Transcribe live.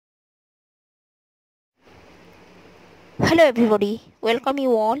Hello everybody, welcome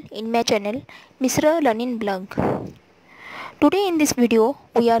you all in my channel Misra Learning Blog. Today in this video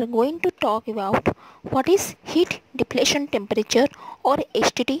we are going to talk about what is heat deflection temperature or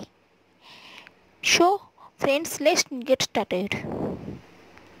HDT. So friends, let's get started.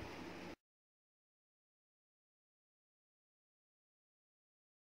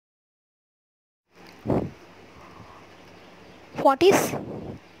 What is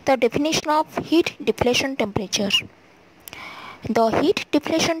the definition of heat deflection temperature? The heat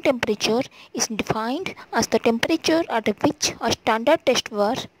deflection temperature is defined as the temperature at which a standard test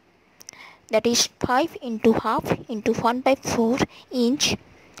wire, that is 5 into half into 1 by 4 inch,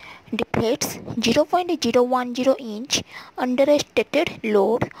 deflates 0.010 inch under a stated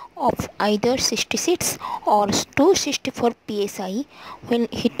load of either 66 or 264 psi when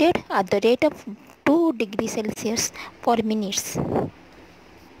heated at the rate of 2 degrees Celsius per minute.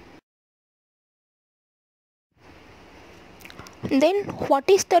 Then what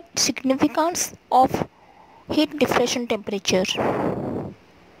is the significance of heat deflection temperature?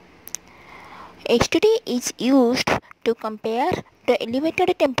 HDT is used to compare the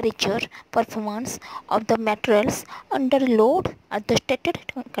elevated temperature performance of the materials under load at the stated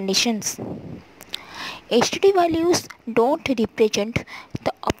conditions. HDT values don't represent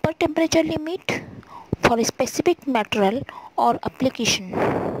the upper temperature limit for a specific material or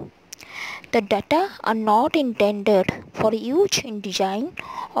application. The data are not intended for use in design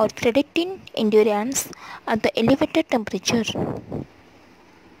or predicting endurance at the elevated temperature.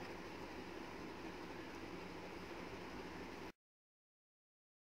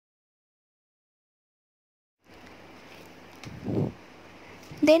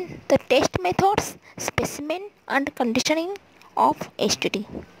 Then the test methods, specimen and conditioning of HDT.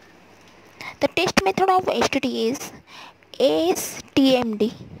 The test method of HDT is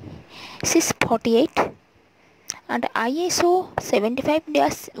ASTMD 648 and ISO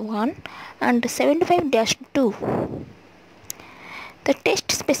 75-1 and 75-2. The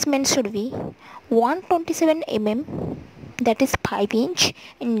test specimen should be 127 mm, that is 5 inch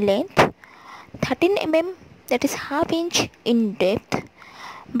in length, 13 mm, that is half inch in depth,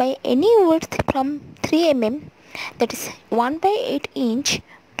 by any width from 3 mm, that is 1 by 8 inch,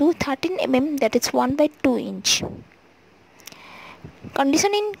 to 13 mm, that is 1 by 2 inch.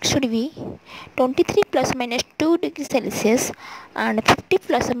 Conditioning should be 23 plus minus 2 degrees Celsius and 50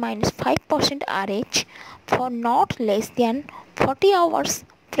 plus or minus 5% RH for not less than 40 hours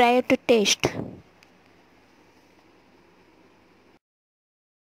prior to test.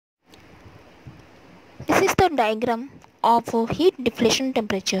 This is the diagram of heat deflection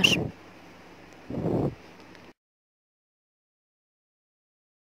temperature.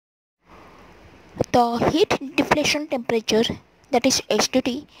 The heat deflection temperature, that is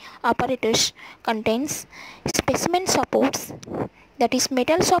HDT apparatus, contains specimen supports, that is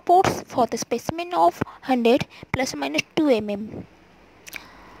metal supports for the specimen of 100 plus minus 2 mm,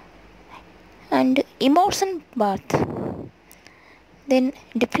 and immersion bath. Then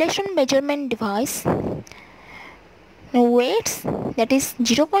deflection measurement device, weights, that is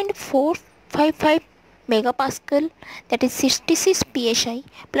 0.455 megapascal, that is 66 psi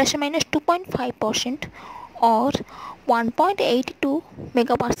plus or minus 2.5%, or 1.82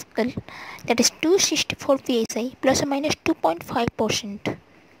 megapascal, that is 264 psi plus or minus 2.5%,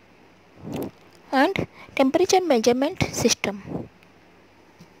 and temperature measurement system.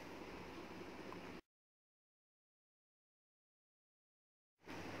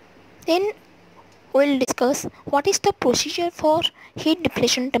 Then we'll discuss what is the procedure for heat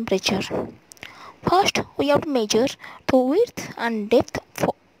deflection temperature. First, we have to measure the width and depth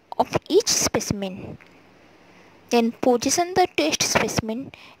of each specimen. Then position the test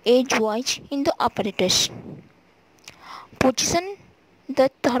specimen edgewise in the apparatus. Position the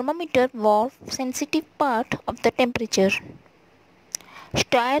thermometer valve sensitive part of the temperature.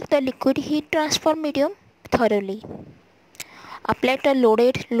 Stir the liquid heat transfer medium thoroughly. Apply the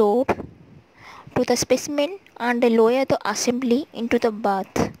loaded load to the specimen and lower the assembly into the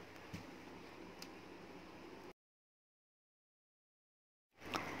bath.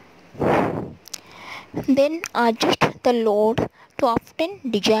 Then adjust the load to obtain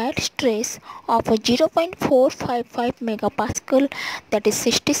desired stress of 0.455 megapascal, that is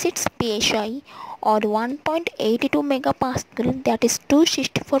 66 psi, or 1.82 megapascal, that is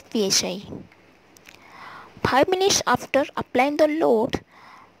 264 psi. 5 minutes after applying the load,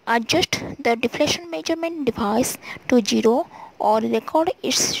 adjust the deflection measurement device to 0 or record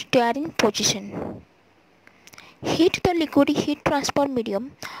its steering position. Heat the liquid heat transfer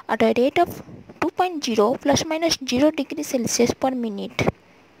medium at a rate of 2.0 plus minus 0 degrees Celsius per minute.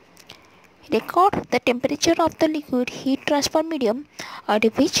 record the temperature of the liquid heat transfer medium at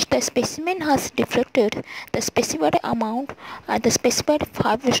which the specimen has deflected the specified amount at the specified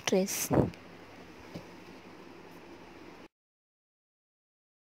fiber stress.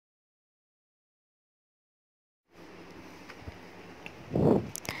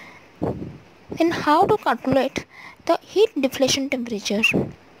 Then how to calculate the heat deflection temperature?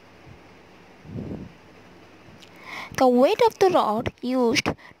 The weight of the rod used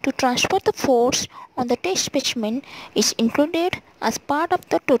to transfer the force on the test specimen is included as part of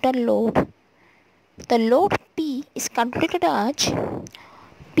the total load. The load P is calculated as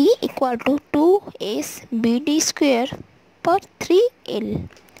P equal to 2SBD square per 3L,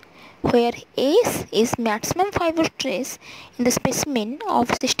 where S is maximum fiber stress in the specimen of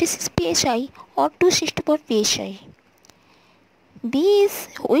 66 psi or 264 psi. B is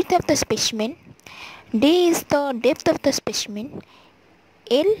width of the specimen, D is the depth of the specimen,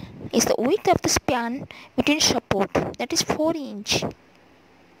 L is the width of the span between support, that is 4 inch.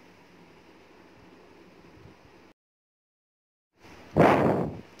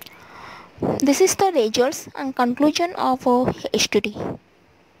 This is the results and conclusion of HDT.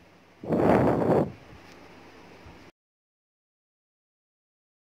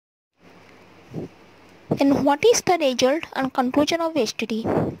 And what is the result and conclusion of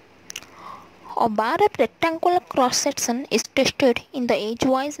HDT? A bar of rectangular cross section is tested in the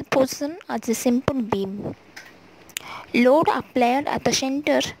edgewise position as a simple beam. Load applied at the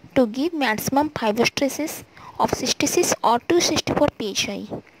center to give maximum fiber stresses of 66 or 264 psi.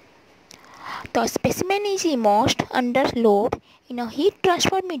 The specimen is immersed under load in a heat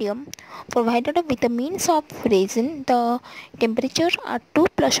transfer medium provided with the means of raising the temperature at 2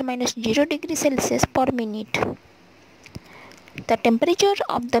 ± 0 degrees Celsius per minute. The temperature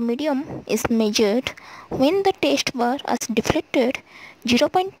of the medium is measured when the test bar is deflected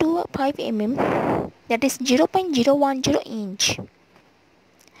 0.25 mm, that is 0.010 inch.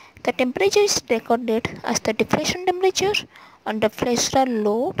 The temperature is recorded as the deflection temperature under pressure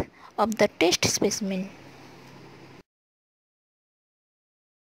load of the test specimen.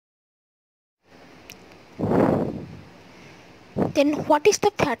 Then what is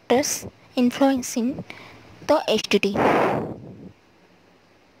the factors influencing the HDT?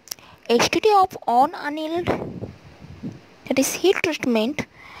 HDT of unannealed, that is heat treatment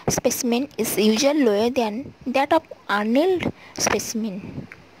specimen, is usually lower than that of annealed specimen.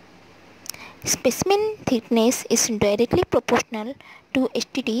 Specimen thickness is directly proportional to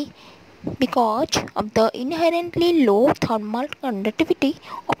HDT because of the inherently low thermal conductivity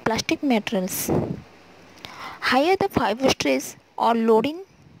of plastic materials. Higher the fiber stress or loading,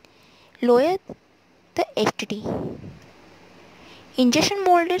 lower the HDT. Injection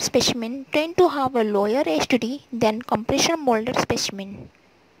molded specimen tend to have a lower HDT than compression molded specimen.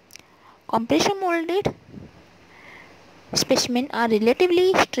 Compression molded specimen are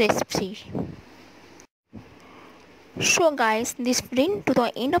relatively stress free. So guys, this brings to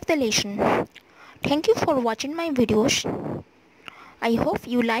the end of the lesson. Thank you for watching my videos. I hope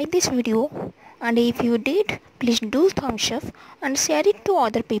you like this video, and if you did, please do thumbs up and share it to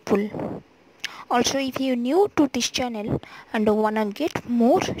other people. Also, if you are new to this channel and wanna get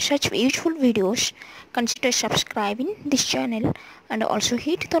more such useful videos, consider subscribing this channel and also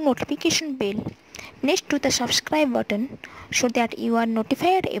hit the notification bell next to the subscribe button so that you are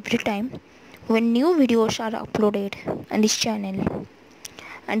notified every time when new videos are uploaded on this channel.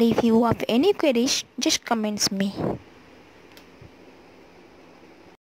 And if you have any queries, just comments me.